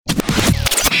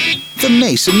The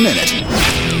Mason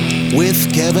Minute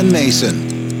with Kevin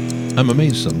Mason. I'm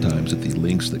amazed sometimes at the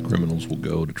lengths that criminals will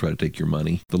go to try to take your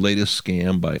money. The latest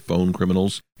scam by phone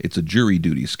criminals, it's a jury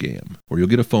duty scam, where you'll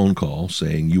get a phone call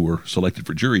saying you were selected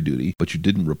for jury duty, but you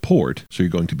didn't report, so you're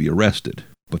going to be arrested.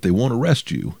 But they won't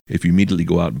arrest you if you immediately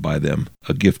go out and buy them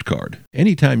a gift card.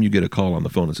 Anytime you get a call on the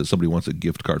phone and says somebody wants a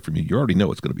gift card from you, you already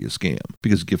know it's going to be a scam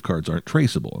because gift cards aren't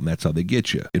traceable, and that's how they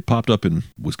get you. It popped up in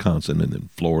Wisconsin and then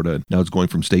Florida, and now it's going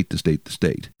from state to state to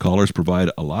state. Callers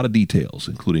provide a lot of details,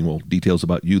 including, details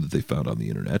about you that they found on the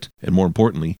internet, and more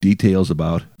importantly, details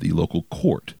about the local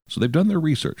court. So they've done their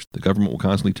research. The government will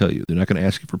constantly tell you they're not going to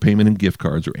ask you for payment in gift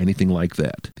cards or anything like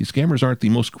that. These scammers aren't the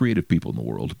most creative people in the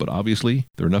world, but obviously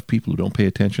there are enough people who don't pay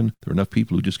attention. There are enough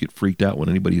people who just get freaked out when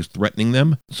anybody is threatening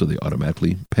them, so they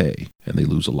automatically pay, and they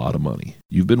lose a lot of money.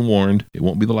 You've been warned. It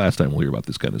won't be the last time we'll hear about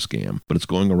this kind of scam, but it's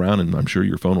going around, and I'm sure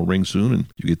your phone will ring soon, and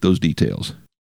you get those details.